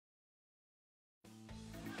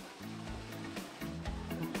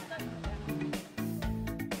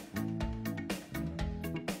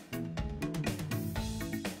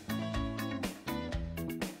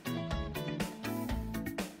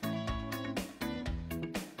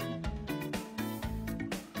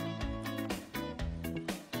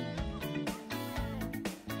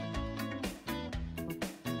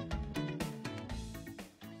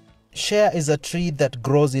Shea is a tree that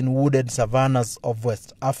grows in wooded savannas of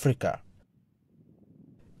West Africa.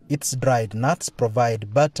 Its dried nuts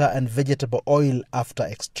provide butter and vegetable oil after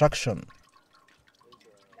extraction.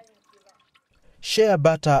 Shea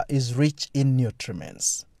butter is rich in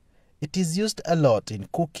nutrients. It is used a lot in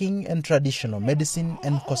cooking and traditional medicine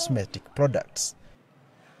and cosmetic products.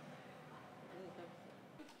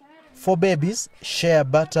 For babies, shea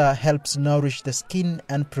butter helps nourish the skin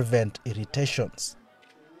and prevent irritations.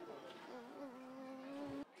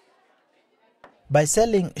 By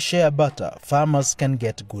selling shea butter, farmers can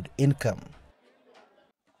get good income.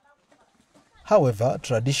 However,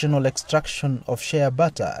 traditional extraction of shea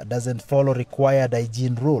butter doesn't follow required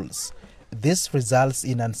hygiene rules. This results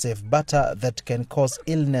in unsafe butter that can cause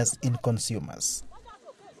illness in consumers.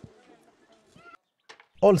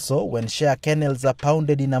 Also, when shea kernels are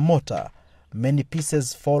pounded in a mortar, many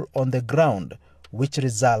pieces fall on the ground, which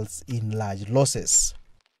results in large losses.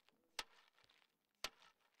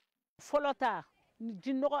 With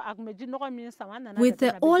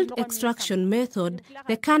the old extraction method,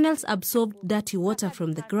 the kernels absorbed dirty water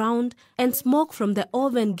from the ground, and smoke from the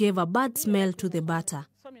oven gave a bad smell to the butter.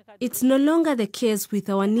 It's no longer the case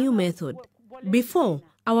with our new method. Before,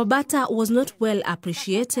 our butter was not well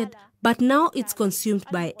appreciated, but now it's consumed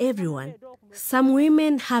by everyone. Some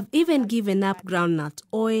women have even given up groundnut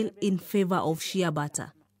oil in favor of shea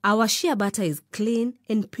butter. Our shea butter is clean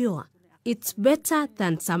and pure. It's better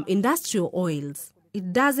than some industrial oils.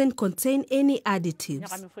 It doesn't contain any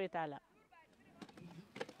additives.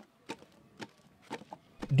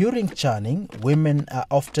 During churning, women are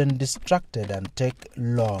often distracted and take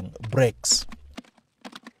long breaks.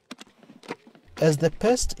 As the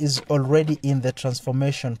paste is already in the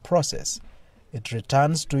transformation process, it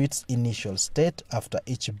returns to its initial state after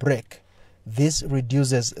each break. This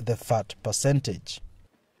reduces the fat percentage.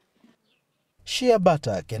 Shea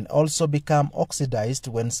butter can also become oxidized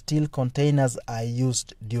when steel containers are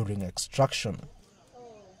used during extraction.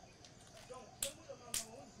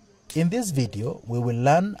 In this video, we will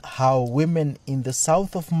learn how women in the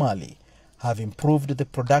south of Mali have improved the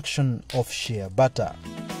production of shea butter.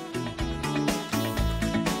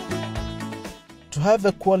 To have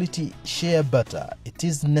a quality shea butter, it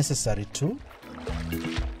is necessary to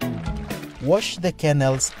wash the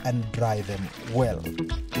kernels and dry them well.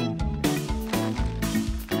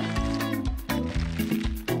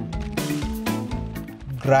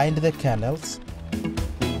 Grind the kernels.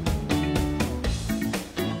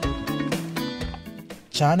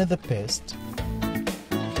 Churn the paste.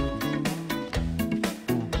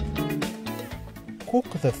 Cook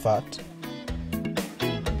the fat.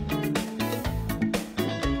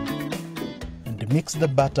 And mix the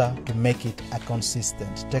butter to make it a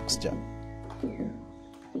consistent texture.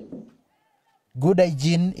 Good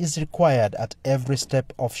hygiene is required at every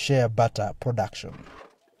step of shea butter production.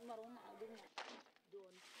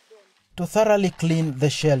 To thoroughly clean the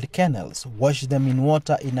shelled kernels, wash them in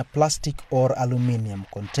water in a plastic or aluminum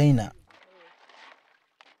container.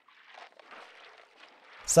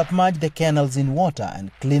 Submerge the kernels in water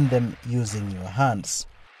and clean them using your hands.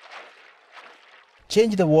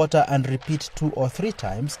 Change the water and repeat 2 or 3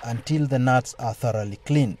 times until the nuts are thoroughly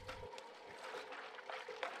clean.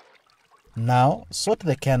 Now, sort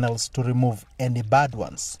the kernels to remove any bad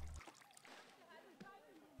ones.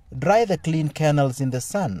 Dry the clean kernels in the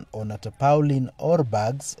sun on a tarpaulin or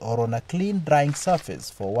bags or on a clean drying surface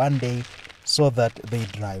for 1 day so that they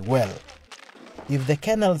dry well. If the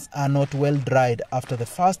kernels are not well dried after the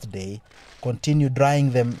first day, continue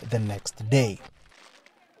drying them the next day.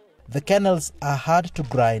 The kernels are hard to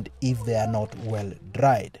grind if they are not well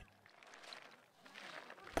dried.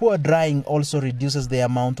 Poor drying also reduces the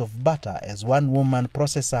amount of butter, as one woman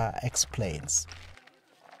processor explains.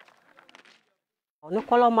 If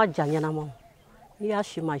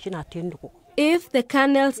the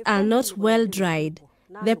kernels are not well dried,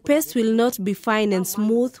 the paste will not be fine and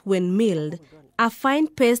smooth when milled. A fine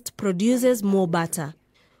paste produces more butter.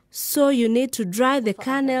 So you need to dry the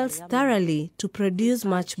kernels thoroughly to produce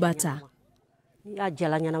much butter.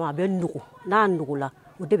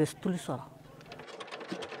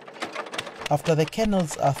 After the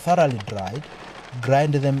kernels are thoroughly dried,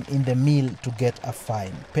 grind them in the mill to get a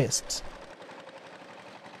fine paste.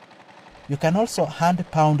 You can also hand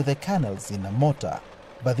pound the kernels in a mortar,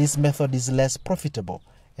 but this method is less profitable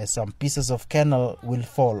as some pieces of kernel will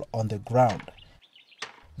fall on the ground.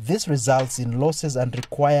 This results in losses and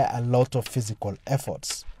require a lot of physical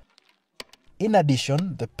efforts. In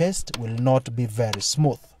addition, the paste will not be very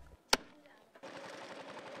smooth.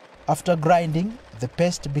 After grinding, the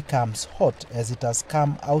paste becomes hot as it has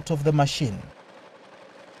come out of the machine.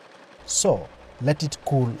 So, Let it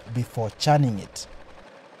cool before churning it.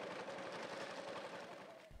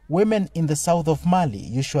 Women in the south of Mali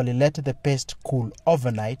usually let the paste cool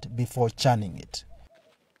overnight before churning it.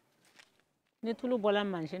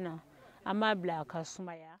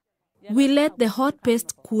 We let the hot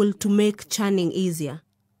paste cool to make churning easier.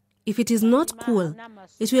 If it is not cool,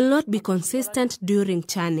 it will not be consistent during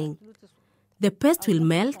churning. The paste will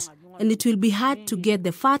melt and it will be hard to get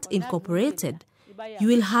the fat incorporated. You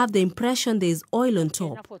will have the impression there is oil on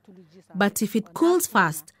top. But if it cools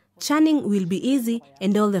fast, churning will be easy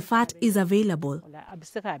and all the fat is available.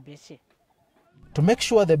 To make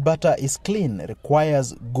sure the butter is clean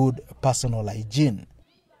requires good personal hygiene.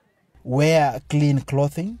 Wear clean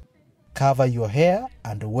clothing, cover your hair,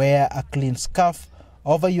 and wear a clean scarf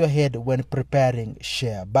over your head when preparing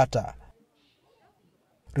shea butter.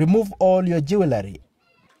 Remove all your jewelry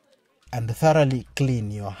and thoroughly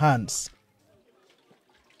clean your hands.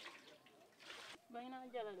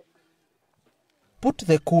 Put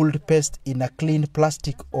the cooled paste in a clean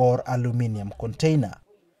plastic or aluminum container.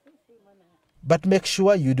 But make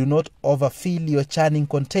sure you do not overfill your churning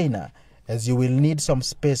container, as you will need some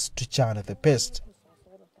space to churn the paste.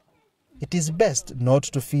 It is best not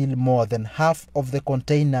to fill more than half of the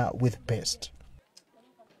container with paste.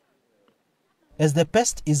 As the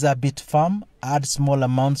paste is a bit firm, add small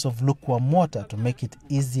amounts of lukewarm water to make it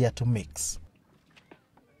easier to mix.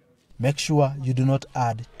 Make sure you do not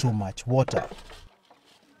add too much water.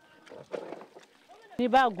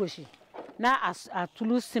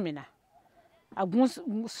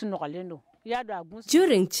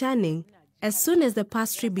 During churning, as soon as the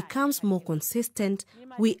pastry becomes more consistent,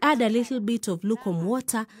 we add a little bit of lukewarm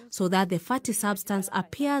water so that the fatty substance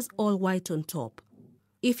appears all white on top.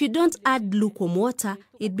 If you don't add lukewarm water,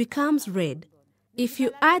 it becomes red. If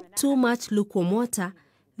you add too much lukewarm water,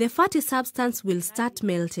 the fatty substance will start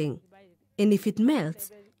melting. And if it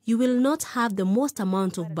melts, you will not have the most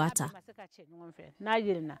amount of butter.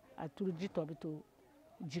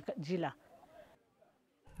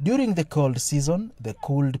 During the cold season, the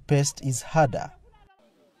cooled paste is harder.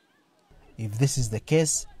 If this is the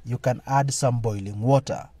case, you can add some boiling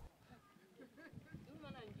water.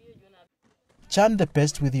 Churn the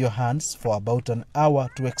paste with your hands for about an hour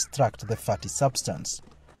to extract the fatty substance.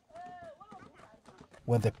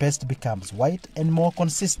 When the paste becomes white and more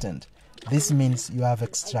consistent, this means you have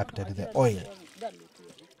extracted the oil.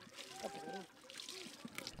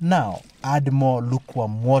 Now, add more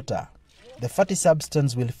lukewarm water. The fatty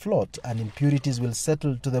substance will float and impurities will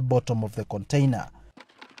settle to the bottom of the container.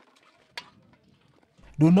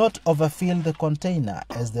 Do not overfill the container,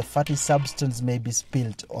 as the fatty substance may be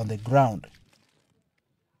spilled on the ground.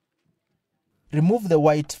 Remove the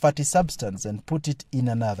white fatty substance and put it in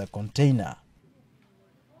another container.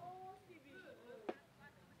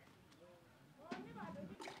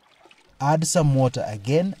 Add some water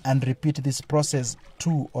again and repeat this process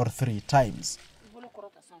 2 or 3 times.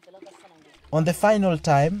 On the final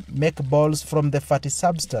time, make balls from the fatty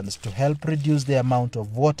substance to help reduce the amount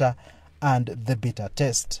of water and the bitter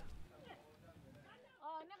taste.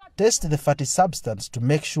 Taste the fatty substance to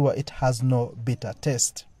make sure it has no bitter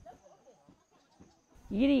taste.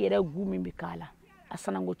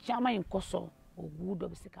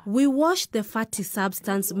 We wash the fatty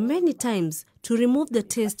substance many times to remove the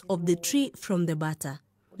taste of the tree from the butter.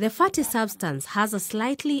 The fatty substance has a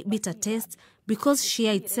slightly bitter taste because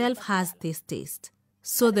shea itself has this taste.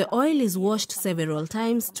 So the oil is washed several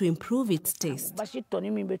times to improve its taste.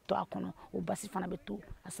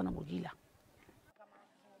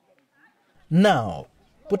 Now,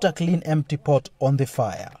 put a clean empty pot on the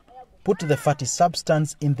fire. Put the fatty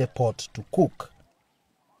substance in the pot to cook.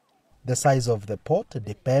 The size of the pot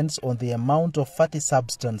depends on the amount of fatty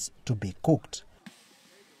substance to be cooked.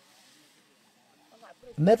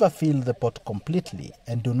 Never fill the pot completely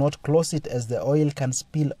and do not close it, as the oil can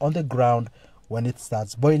spill on the ground when it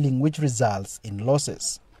starts boiling, which results in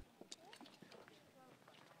losses.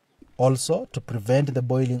 Also, to prevent the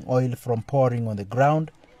boiling oil from pouring on the ground,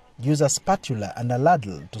 use a spatula and a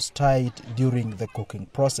ladle to stir it during the cooking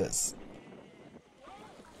process.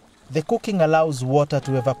 The cooking allows water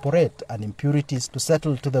to evaporate and impurities to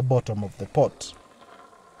settle to the bottom of the pot.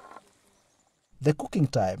 The cooking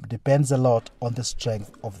time depends a lot on the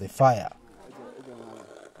strength of the fire.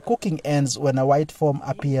 Cooking ends when a white foam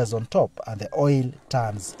appears on top and the oil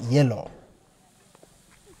turns yellow.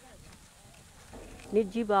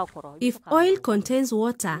 If oil contains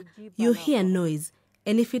water, you hear noise,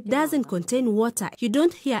 and if it doesn't contain water, you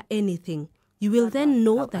don't hear anything. You will then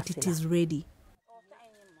know that it is ready.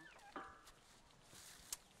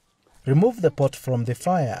 Remove the pot from the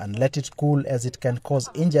fire and let it cool, as it can cause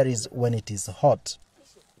injuries when it is hot.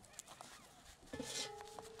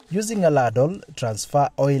 Using a ladle, transfer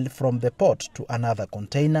oil from the pot to another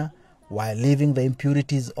container while leaving the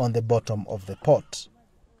impurities on the bottom of the pot.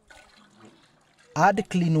 Add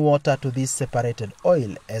clean water to this separated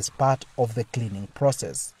oil as part of the cleaning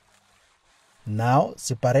process. Now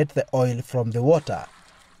separate the oil from the water.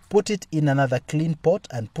 Put it in another clean pot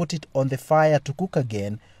and put it on the fire to cook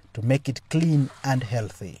again to make it clean and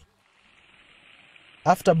healthy.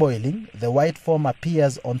 After boiling, the white foam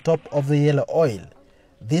appears on top of the yellow oil.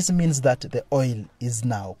 This means that the oil is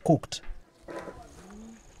now cooked.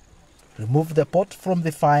 Remove the pot from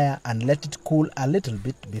the fire and let it cool a little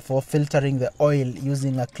bit before filtering the oil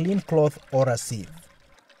using a clean cloth or a sieve.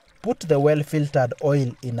 Put the well-filtered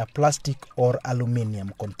oil in a plastic or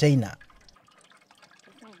aluminum container.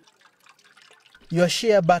 Your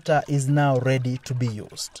shea butter is now ready to be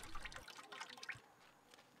used.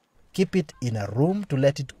 Keep it in a room to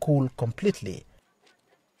let it cool completely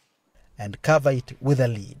and cover it with a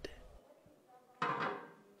lid.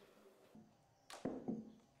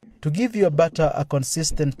 To give your butter a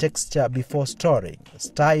consistent texture before storing,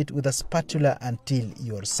 stir it with a spatula until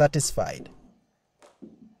you're satisfied.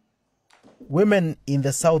 Women in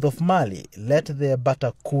the south of Mali let their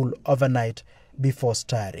butter cool overnight before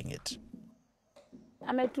stirring it.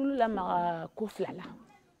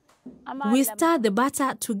 We stir the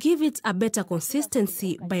butter to give it a better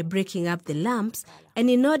consistency by breaking up the lumps, and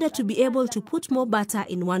in order to be able to put more butter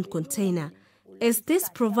in one container, as this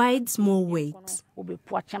provides more weight.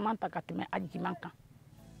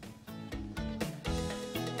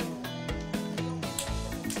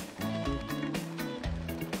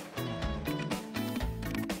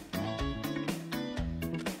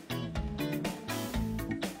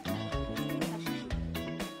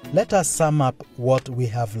 Let us sum up what we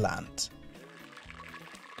have learned.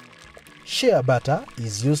 Shea butter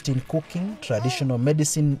is used in cooking, traditional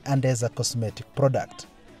medicine, and as a cosmetic product.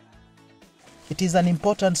 It is an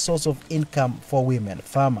important source of income for women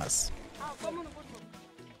farmers.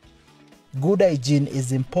 Good hygiene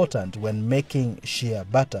is important when making shea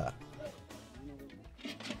butter.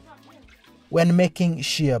 When making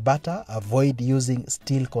shea butter, avoid using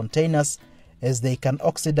steel containers, as they can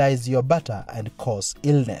oxidize your butter and cause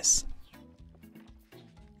illness.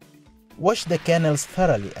 Wash the kernels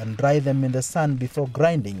thoroughly and dry them in the sun before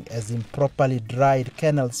grinding, as improperly dried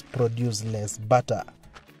kernels produce less butter.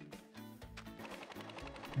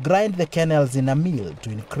 Grind the kernels in a mill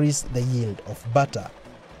to increase the yield of butter.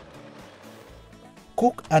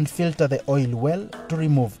 Cook and filter the oil well to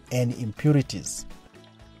remove any impurities.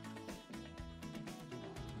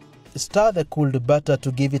 Stir the cooled butter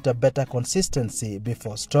to give it a better consistency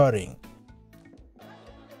before storing.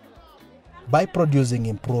 By producing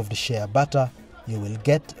improved shea butter, you will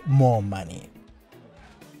get more money.